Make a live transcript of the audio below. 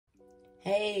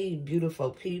Hey,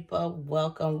 beautiful people.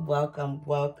 Welcome, welcome,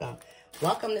 welcome.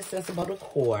 Welcome to Sensible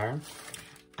Decor.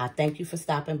 I thank you for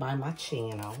stopping by my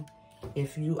channel.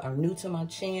 If you are new to my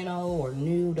channel or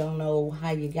don't know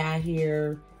how you got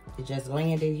here, you just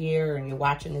landed here and you're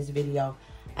watching this video,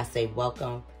 I say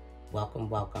welcome, welcome,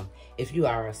 welcome. If you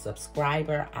are a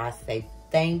subscriber, I say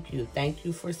thank you. Thank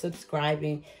you for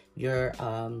subscribing. Your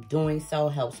doing so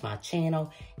helps my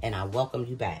channel, and I welcome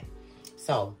you back.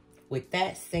 So, with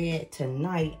that said,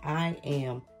 tonight I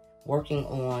am working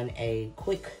on a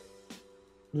quick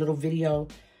little video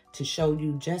to show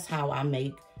you just how I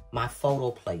make my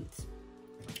photo plates.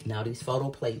 Now, these photo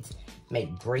plates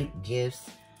make great gifts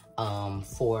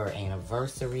for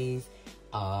anniversaries,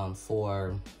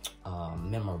 for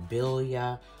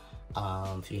memorabilia,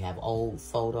 if you have old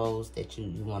photos that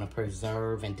you want to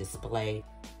preserve and display.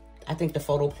 I think the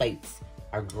photo plates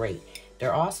are great.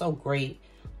 They're also great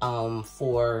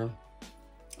for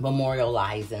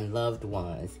memorializing loved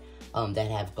ones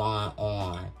that have gone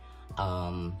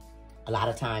on. A lot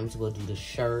of times we'll do the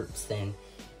shirts and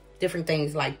different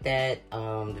things like that,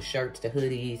 the shirts, the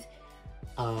hoodies,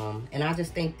 and I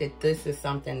just think that this is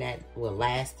something that will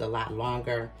last a lot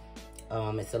longer.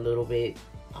 It's a little bit,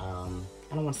 I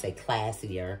don't want to say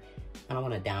classier, I don't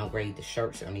want to downgrade the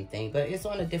shirts or anything, but it's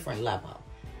on a different level.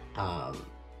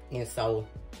 And so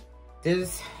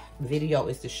this video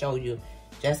is to show you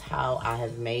just how I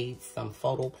have made some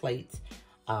photo plates,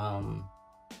 and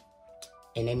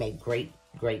they make great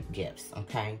gifts.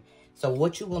 Okay, so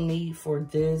what you will need for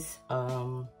this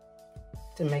to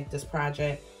make this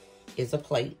project is a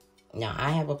plate. Now,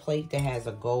 I have a plate that has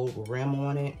a gold rim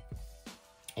on it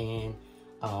and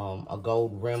a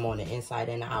gold rim on the inside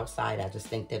and the outside. I just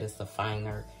think that it's a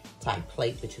finer type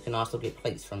plate, but you can also get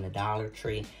plates from the Dollar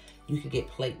Tree. You can get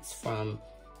plates from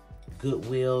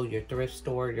Goodwill, your thrift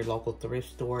store, your local thrift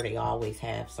store. They always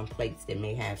have some plates that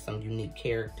may have some unique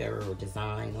character or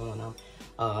design on them.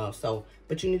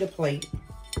 But you need a plate.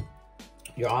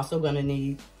 You're also going to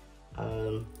need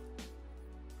a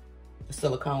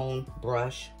silicone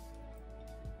brush,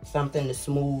 something to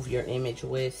smooth your image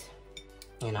with.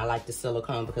 And I like the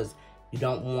silicone because you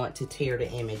don't want to tear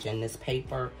the image, and this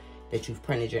paper that you've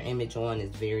printed your image on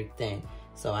is very thin.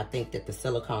 So I think that the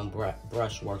silicone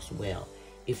brush works well.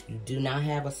 If you do not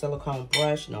have a silicone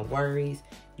brush, no worries.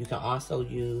 You can also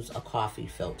use a coffee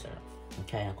filter.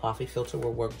 Okay, a coffee filter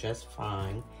will work just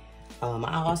fine.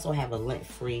 I also have a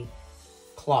lint-free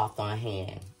cloth on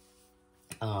hand.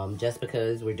 Just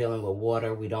because we're dealing with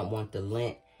water, we don't want the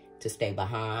lint to stay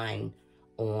behind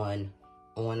on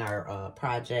our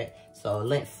project. So a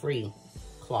lint-free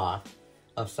cloth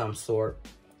of some sort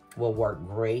will work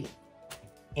great.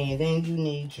 And then you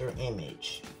need your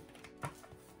image.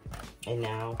 And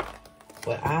now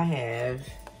what I have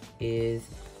is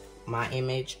my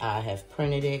image. I have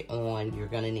printed it on. You're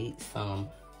going to need some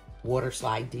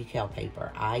WATERSLIDE decal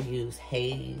paper. I use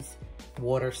Hayes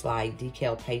WATERSLIDE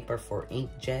decal paper for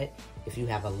inkjet. If you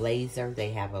have a laser, they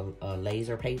have a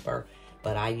laser paper,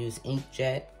 but I use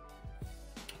inkjet.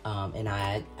 And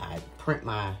I print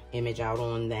my image out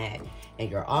on that. And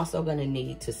you're also going to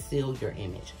need to seal your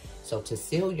image. So to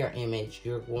seal your image,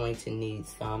 you're going to need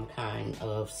some kind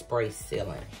of spray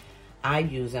sealant. I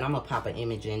use, and I'm going to pop an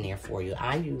image in there for you.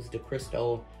 I use the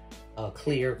Crystal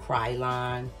Clear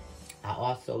Crayon. I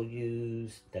also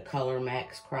use the Color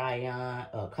Max Crayon,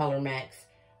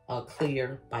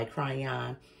 Clear by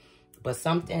Crayon. But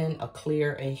something, a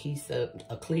clear adhesive,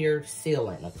 a clear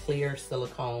sealant, a clear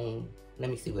silicone. Let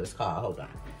me see what it's called. Hold on.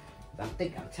 I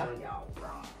think I'm telling y'all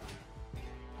wrong.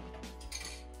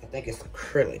 I think it's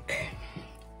acrylic.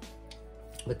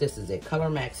 But this is it. Color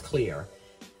Max Clear.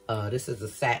 This is a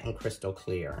satin crystal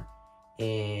clear.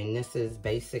 And this is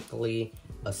basically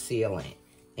a sealant.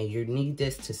 And you need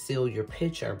this to seal your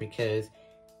picture because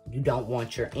you don't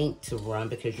want your ink to run,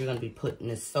 because you're going to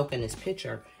be soaking this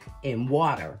picture in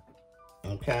water.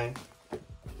 Okay?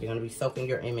 You're going to be soaking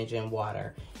your image in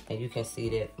water. And you can see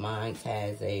that mine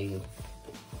has a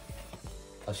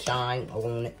shine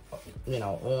on it,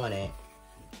 on it.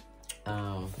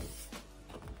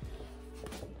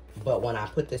 But when I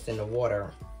put this in the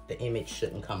water, the image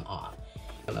shouldn't come off.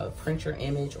 You're going to print your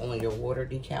image on your water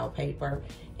decal paper,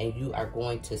 and you are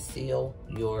going to seal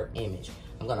your image.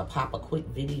 I'm going to pop a quick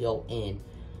video in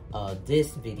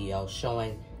this video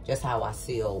showing just how I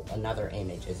seal another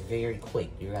image. It's very quick.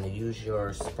 You're going to use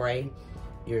your spray.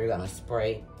 You're going to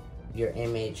spray your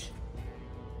image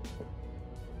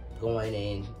going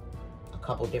in a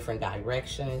couple different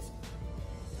directions.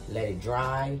 Let it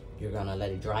dry. You're going to let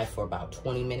it dry for about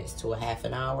 20 minutes to a half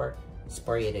an hour.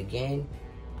 Spray it again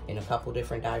in a couple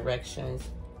different directions.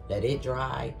 Let it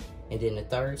dry. And then the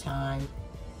third time,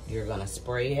 you're gonna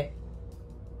spray it.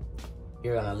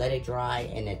 You're gonna let it dry,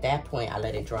 and at that point, I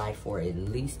let it dry for at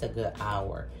least a good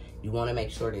hour. You wanna make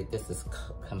sure that this is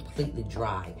completely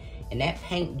dry. And that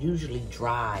paint usually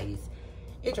dries,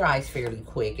 it dries fairly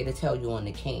quick. It'll tell you on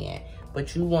the can.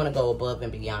 But you wanna go above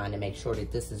and beyond and make sure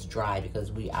that this is dry,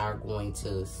 because we are going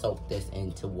to soak this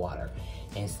into water.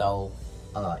 And so,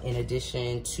 in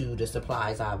addition to the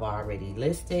supplies I've already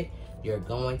listed, you're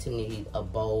going to need a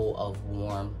bowl of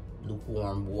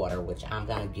lukewarm water, which I'm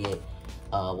gonna get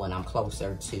when I'm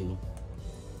closer to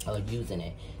using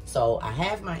it. So I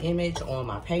have my image on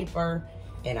my paper,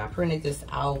 and I printed this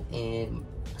out in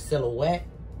Silhouette,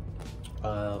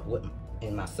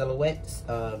 in my Silhouette,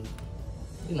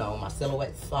 you know, my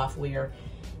Silhouette software,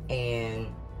 and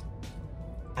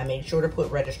I made sure to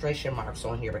put registration marks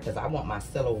on here because I want my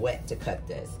Silhouette to cut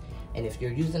this. And if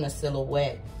you're using a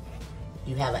Silhouette,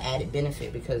 you have an added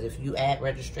benefit, because if you add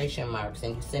registration marks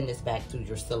and you send this back to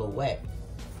your Silhouette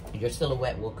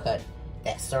will cut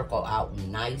that circle out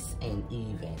nice and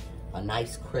even, a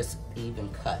nice crisp even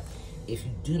cut. If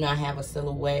you do not have a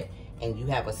Silhouette and you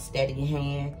have a steady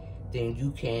hand, then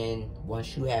you can,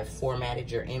 once you have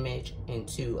formatted your image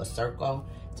into a circle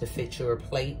to fit your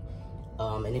plate,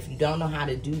 and if you don't know how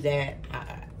to do that,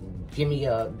 let me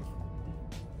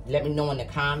know in the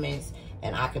comments,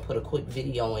 and I can put a quick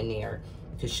video in there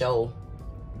to show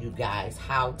you guys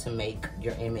how to make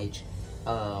your image,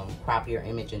 crop your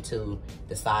image into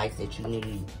the size that you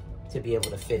need to be able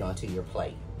to fit onto your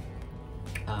plate.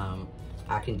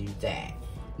 I can do that.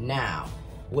 Now,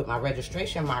 with my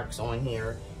registration marks on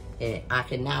here, and I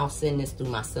can now send this through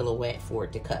my Silhouette for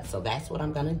it to cut. So that's what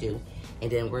I'm gonna do. And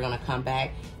then we're gonna come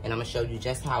back and I'm gonna show you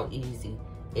just how easy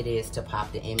it is to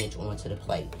pop the image onto the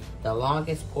plate. The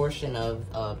longest portion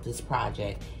of this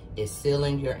project is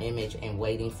sealing your image and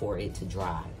waiting for it to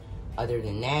dry. Other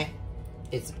than that,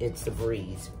 it's a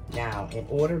breeze. Now, in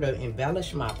order to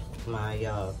embellish my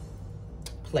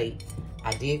plate,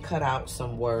 I did cut out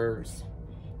some words,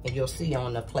 and you'll see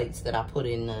on the plates that I put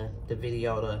in the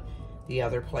video, the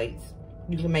other plates.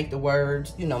 You can make the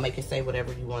words, you know, make it say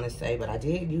whatever you want to say, but I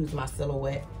did use my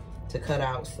Silhouette to cut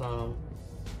out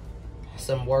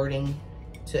some wording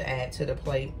to add to the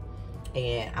plate.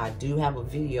 And I do have a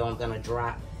video I'm gonna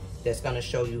drop that's gonna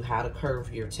show you how to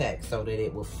curve your text so that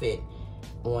it will fit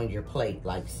on your plate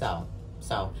like so.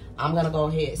 So I'm gonna go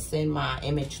ahead and send my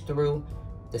image through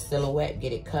the Silhouette,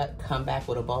 get it cut, come back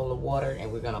with a bowl of water,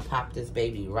 and we're gonna pop this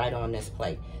baby right on this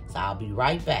plate. So I'll be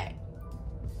right back.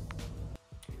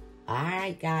 All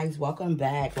right, guys, welcome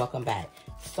back, welcome back.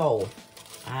 So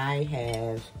I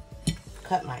have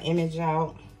cut my image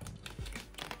out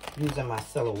using my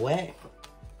Silhouette,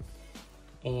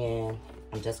 and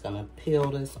I'm just gonna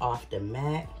peel this off the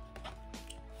mat.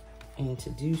 And to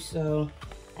do so,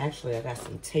 actually I got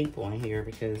some tape on here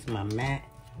because my mat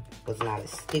was not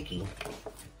as sticky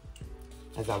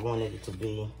as I wanted it to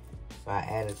be. So I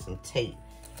added some tape,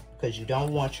 because you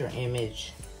don't want your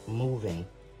image moving.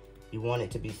 You want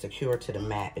it to be secure to the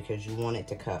mat, because you want it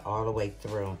to cut all the way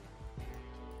through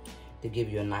to give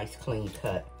you a nice clean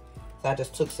cut. So I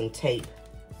just took some tape,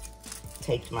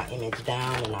 taped my image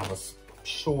down, and I was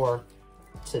sure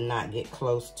to not get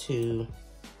close to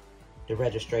the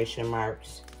registration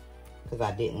marks, because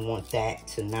I didn't want that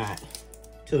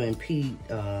to impede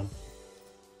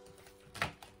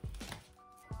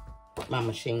my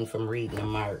machine from reading the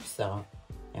marks. So,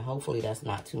 and hopefully that's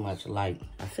not too much light.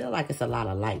 I feel like it's a lot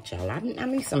of light, y'all. I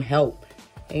need some help.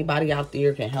 Anybody out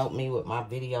there can help me with my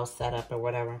video setup or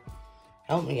whatever?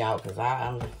 Help me out, because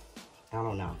I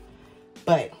don't know.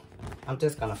 But I'm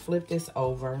just gonna flip this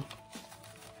over,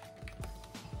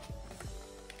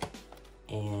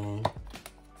 and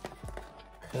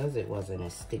because it wasn't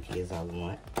as sticky as I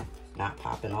want, not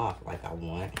popping off like I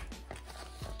want,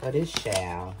 but it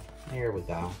shall. Here we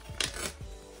go.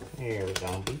 Here we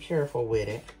go. Be careful with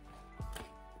it.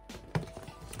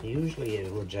 Usually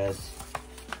it will just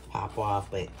pop off,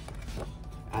 but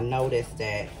I noticed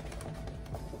that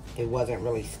it wasn't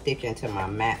really sticking to my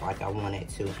mat like I wanted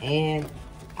to. And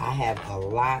I have a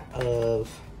lot of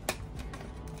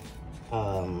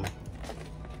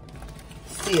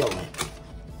sealing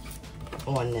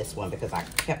on this one, because I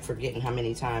kept forgetting how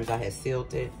many times I had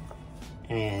sealed it,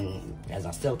 and as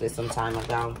I sealed it some time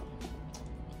ago.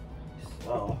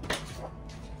 So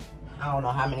I don't know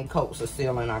how many coats of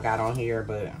sealing I got on here,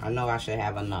 but I know I should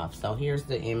have enough. So here's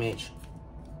the image,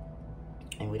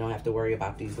 and we don't have to worry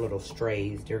about these little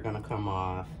strays. They're gonna come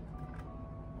off.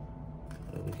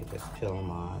 We can just peel them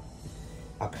off.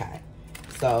 Okay,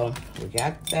 so we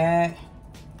got that.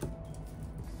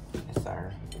 That's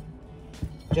our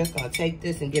Just gonna take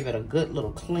this and give it a good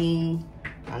little clean.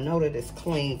 I know that it's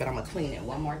clean, but I'm gonna clean it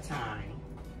one more time.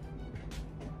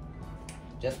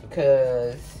 Just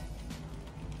because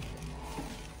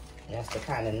that's the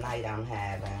kind of night I'm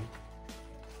having.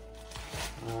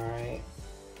 All right,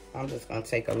 I'm just gonna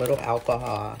take a little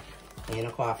alcohol and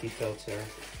a coffee filter.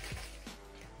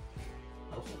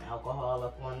 Put some alcohol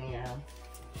up on there.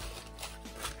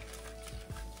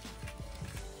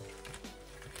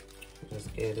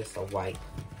 Just give this a wipe.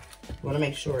 You wanna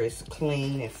make sure it's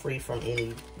clean and free from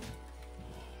any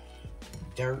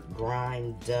dirt,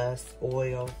 grime, dust,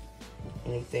 oil,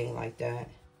 anything like that.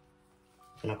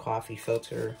 And a coffee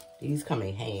filter. These come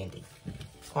in handy.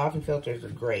 Coffee filters are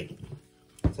great.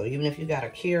 So even if you gotta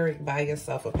carry by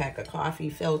yourself a pack of coffee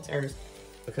filters,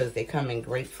 because they come in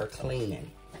great for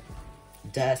cleaning,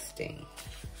 dusting.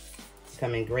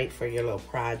 Come in great for your little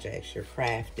projects, your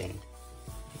crafting.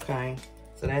 Okay,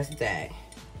 so that's that.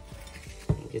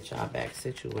 Get y'all back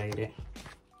situated.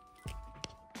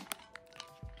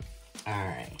 All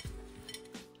right,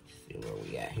 let's see where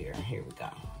we at here. Here we go.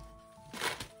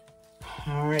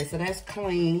 All right, so that's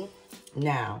clean.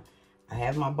 Now, I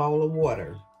have my bowl of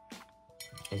water.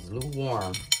 It's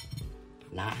lukewarm,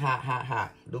 not hot, hot,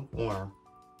 hot, lukewarm.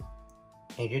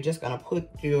 And you're just gonna put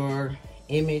your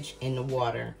image in the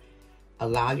water.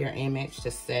 Allow your image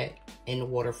to set in the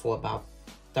water for about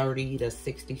 30 to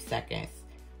 60 seconds.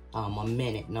 A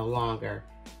minute, no longer,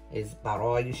 is about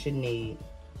all you should need.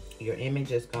 Your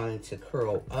image is going to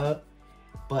curl up,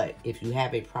 but if you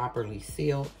have it properly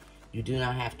sealed, you do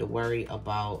not have to worry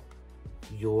about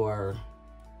your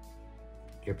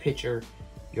picture,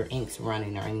 your inks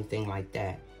running or anything like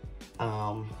that.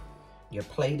 Your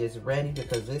plate is ready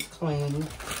because it's clean.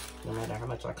 No matter how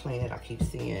much I clean it, I keep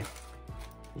seeing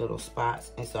little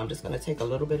spots. And so I'm just gonna take a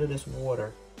little bit of this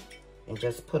water and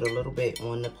just put a little bit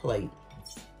on the plate,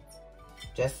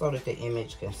 just so that the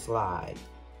image can slide.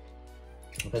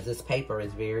 Because this paper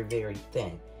is very, very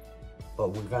thin.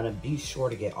 But we're gonna be sure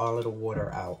to get all of the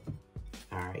water out.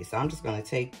 All right, so I'm just gonna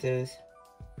take this,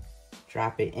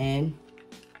 drop it in.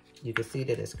 You can see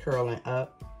that it's curling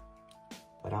up,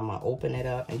 but I'm gonna open it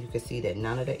up and you can see that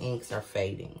none of the inks are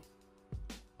fading.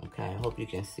 Okay, I hope you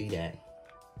can see that.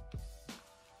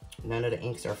 None of the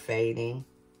inks are fading.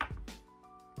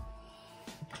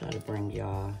 Try to bring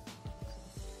y'all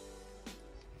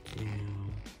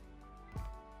down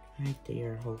right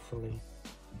there, hopefully.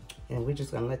 And we're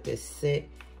just gonna let this sit,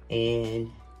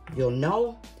 and you'll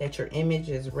know that your image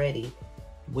is ready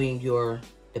when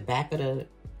the back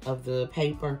of the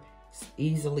paper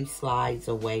easily slides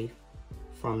away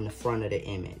from the front of the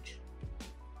image.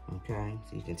 Okay,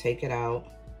 so you can take it out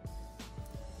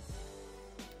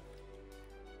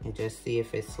and just see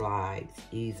if it slides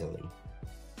easily.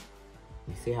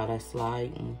 You see how that's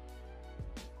sliding?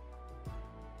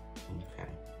 Okay.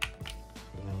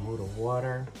 We're gonna move the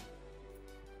water.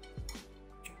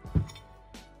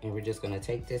 And we're just gonna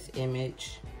take this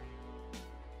image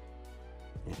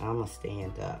and I'm gonna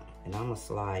stand up and I'm gonna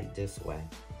slide this way.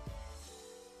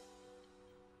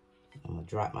 I'm gonna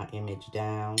drop my image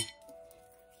down.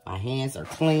 My hands are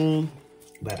clean,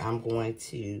 but I'm going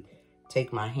to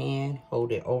take my hand,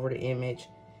 hold it over the image,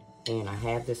 and I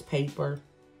have this paper.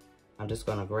 I'm just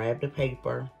gonna grab the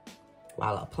paper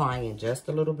while applying just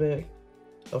a little bit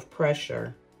of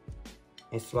pressure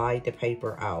and slide the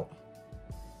paper out.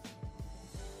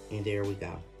 And there we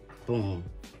go. Boom.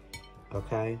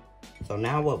 Okay. So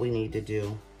now what we need to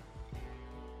do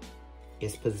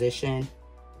is position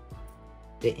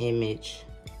the image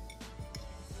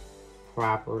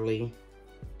properly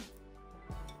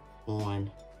on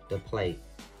the plate.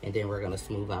 And then we're going to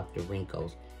smooth out the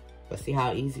wrinkles. But see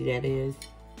how easy that is?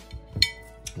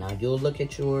 Now you'll look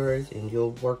at yours and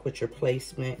you'll work with your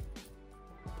placement.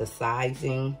 The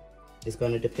sizing is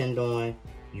going to depend on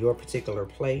your particular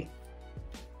plate.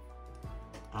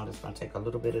 I'm just gonna take a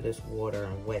little bit of this water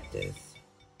and wet this.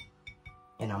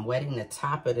 And I'm wetting the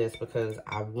top of this because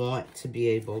I want to be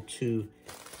able to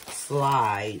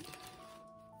slide.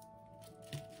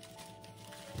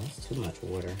 That's too much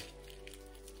water.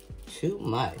 Too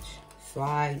much.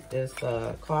 Slide this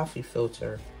coffee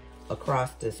filter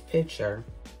across this picture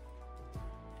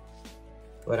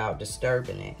without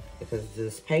disturbing it, because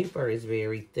this paper is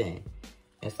very thin.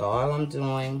 And so all I'm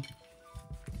doing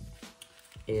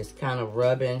is kind of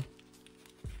rubbing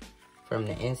from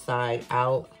the inside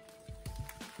out.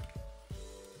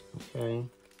 Okay.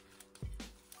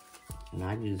 And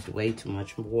I used way too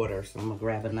much water, so I'm gonna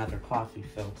grab another coffee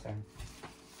filter.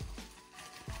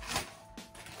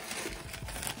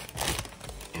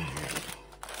 All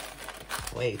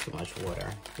right. Way too much water.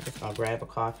 I'm just gonna grab a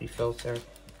coffee filter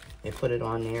and put it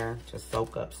on there to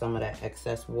soak up some of that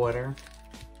excess water.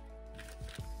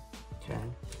 Okay.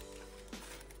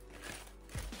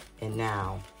 And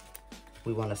now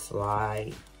we want to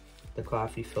slide the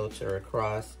coffee filter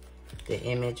across the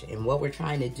image. And what we're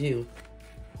trying to do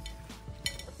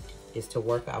is to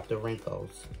work out the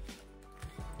wrinkles.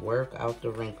 Work out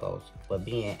the wrinkles, but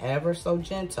being ever so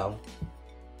gentle,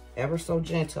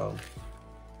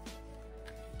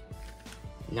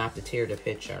 not to tear the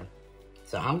picture.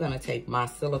 So I'm gonna take my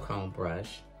silicone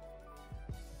brush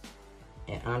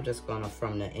and I'm just gonna,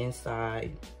 from the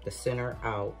inside, the center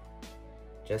out,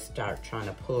 just start trying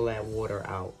to pull that water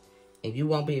out. And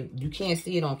you can't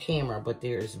see it on camera, but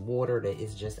there's water that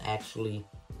is just actually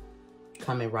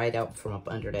coming right out from up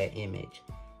under that image.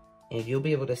 And you'll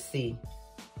be able to see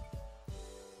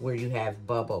where you have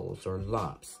bubbles or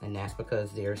lumps, and that's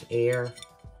because there's air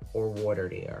or water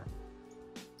there.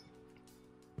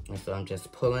 And so I'm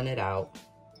just pulling it out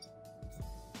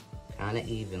kind of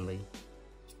evenly,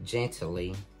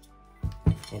 gently.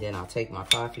 And then I'll take my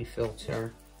coffee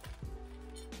filter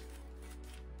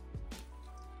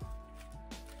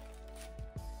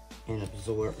and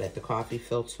let the coffee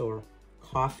filter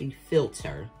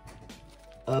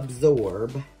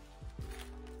absorb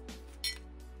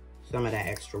some of that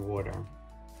extra water.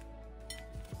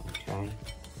 Okay,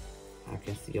 I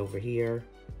can see over here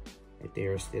that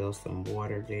there's still some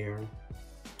water there.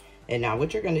 And now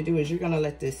what you're gonna do is you're gonna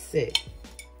let this sit.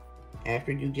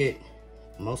 After you get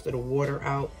most of the water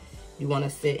out, you wanna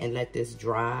sit and let this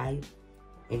dry.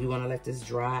 And you wanna let this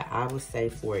dry, I would say,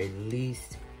 for at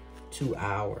least 2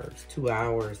 hours. 2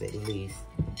 hours at least.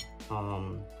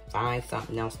 Find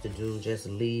something else to do, just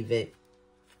leave it.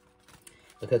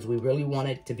 Because we really want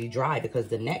it to be dry, because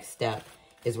the next step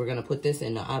is we're gonna put this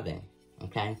in the oven,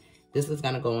 okay? This is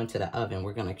gonna go into the oven.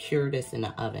 We're gonna cure this in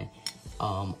the oven.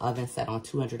 Oven set on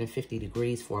 250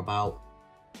 degrees for about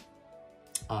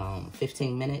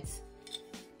 15 minutes.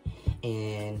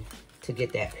 And to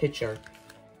get that picture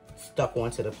stuck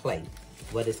onto the plate.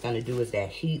 What it's gonna do is that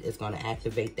heat is gonna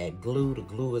activate that glue. The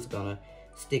glue is gonna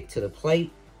stick to the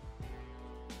plate.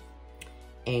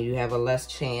 And you have a less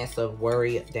chance of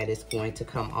worry that it's going to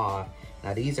come off.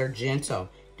 Now these are gentle.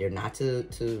 They're not to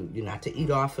you're not to eat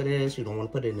off of this. You don't want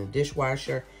to put it in the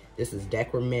dishwasher. This is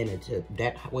decorative.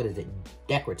 What is it?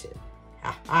 Decorative.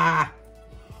 Ha ha.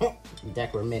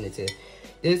 Decorative.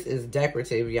 This is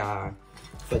decorative, y'all.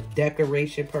 For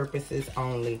decoration purposes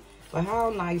only. But how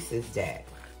nice is that?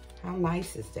 How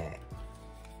nice is that?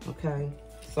 Okay.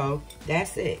 So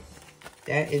that's it.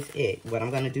 That is it. What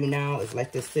I'm going to do now is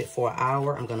let this sit for an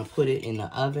hour. I'm going to put it in the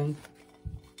oven.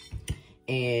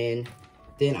 And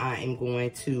then I am going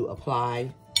to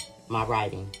apply my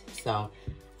writing. So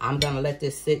I'm going to let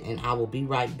this sit and I will be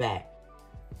right back.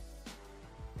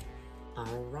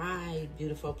 All right,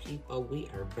 beautiful people. We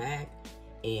are back.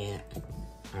 And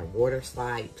our water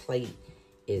slide plate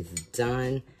is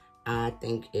done. I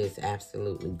think it's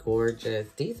absolutely gorgeous.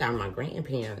 These are my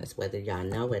grandparents, whether y'all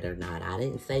know it or not. I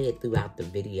didn't say it throughout the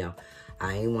video.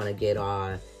 I ain't want to get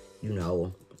all, you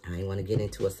know, I ain't want to get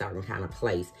into a certain kind of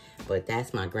place. But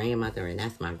that's my grandmother and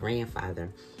that's my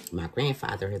grandfather. My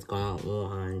grandfather has gone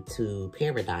on to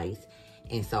paradise.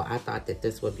 And so I thought that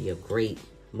this would be a great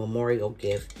memorial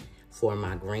gift for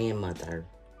my grandmother.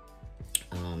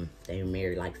 They were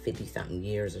married like 50-something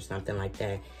years or something like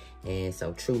that. And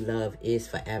so true love is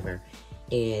forever.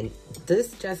 And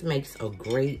this just makes a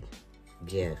great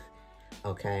gift.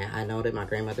 Okay, I know that my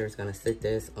grandmother is going to sit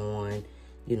this on,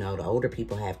 you know, the older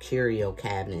people have curio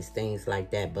cabinets, things like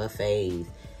that, buffets.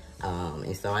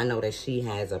 And so I know that she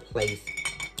has a place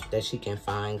that she can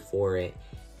find for it.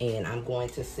 And I'm going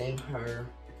to send her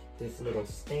this little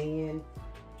stand.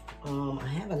 I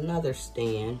have another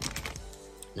stand.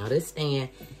 Now this stand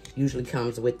usually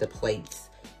comes with the plates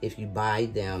if you buy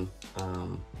them,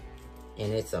 and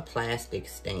it's a plastic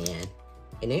stand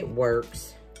and it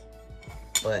works,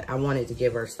 but I wanted to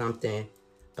give her something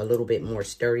a little bit more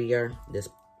sturdier. This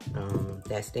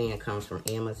that stand comes from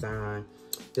Amazon.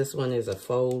 This one is a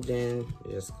folding,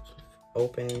 it just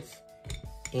opens,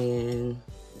 and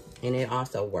it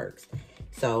also works.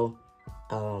 So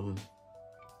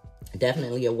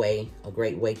definitely a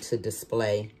great way to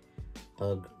display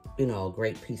you know, a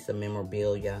great piece of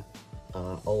memorabilia,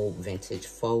 old vintage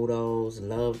photos,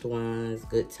 loved ones,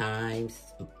 good times,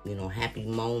 you know, happy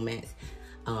moments.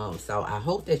 So I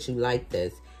hope that you like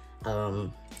this. I've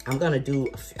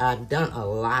done a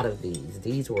lot of these.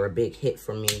 These were a big hit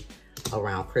for me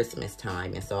around Christmas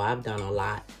time. And so I've done a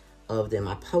lot of them.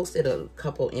 I posted a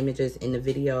couple images in the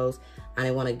videos. I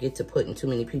didn't want to get to putting too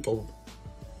many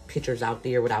pictures out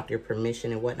there without their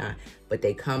permission and whatnot, but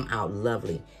they come out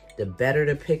lovely. The better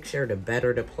the picture, the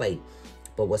better the plate.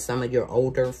 But with some of your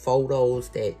older photos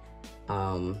that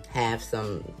have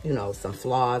some, you know, some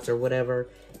flaws or whatever,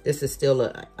 this is still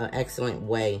an excellent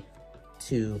way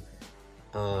to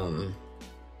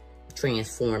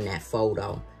transform that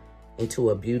photo into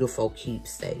a beautiful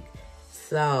keepsake.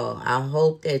 So I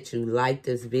hope that you like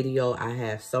this video. I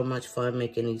have so much fun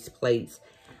making these plates,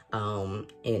 and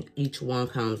each one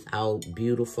comes out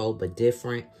beautiful but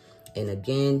different. And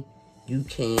again, you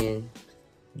can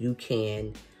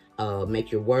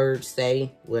make your words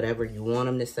say whatever you want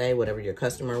them to say, whatever your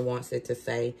customer wants it to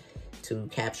say, to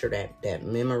capture that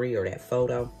memory or that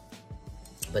photo.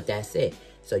 But that's it.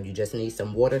 So you just need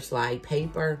some WATERSLIDE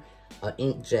paper, an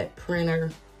inkjet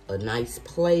printer, a nice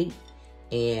plate,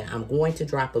 and I'm going to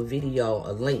drop a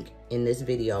link in this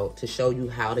video to show you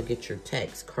how to get your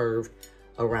text curved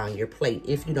around your plate.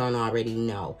 If you don't already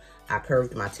know, I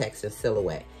curved my text in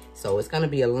silhouette. So it's going to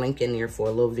be a link in there for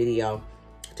a little video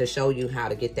to show you how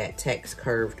to get that text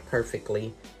curved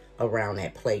perfectly around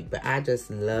that plate. But I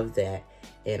just love that,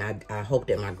 and I hope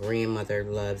that my grandmother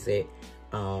loves it.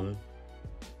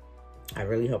 I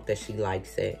really hope that she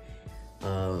likes it,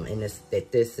 and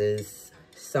that this is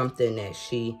something that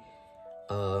she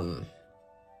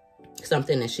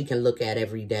can look at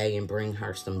every day and bring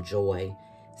her some joy,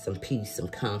 some peace, some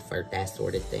comfort, that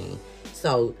sort of thing.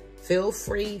 So feel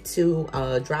free to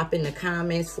drop in the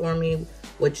comments for me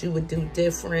what you would do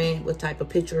different, what type of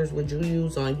pictures would you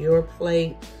use on your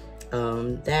plate,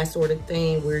 that sort of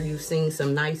thing, where you've seen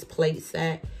some nice plates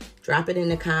at. Drop it in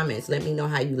the comments. Let me know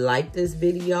how you like this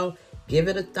video. Give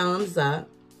it a thumbs up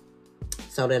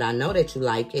so that I know that you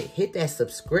like it. Hit that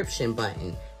subscription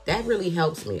button. That really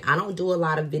helps me. I don't do a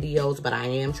lot of videos, but I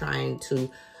am trying to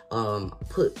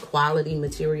put quality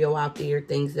material out there,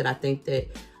 things that I think that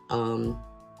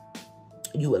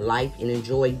you would like and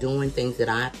enjoy doing, things that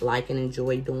I like and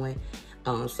enjoy doing.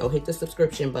 So hit the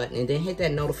subscription button and then hit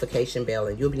that notification bell,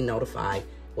 and you'll be notified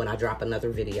when I drop another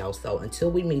video. So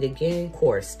until we meet again, of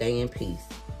course, stay in peace.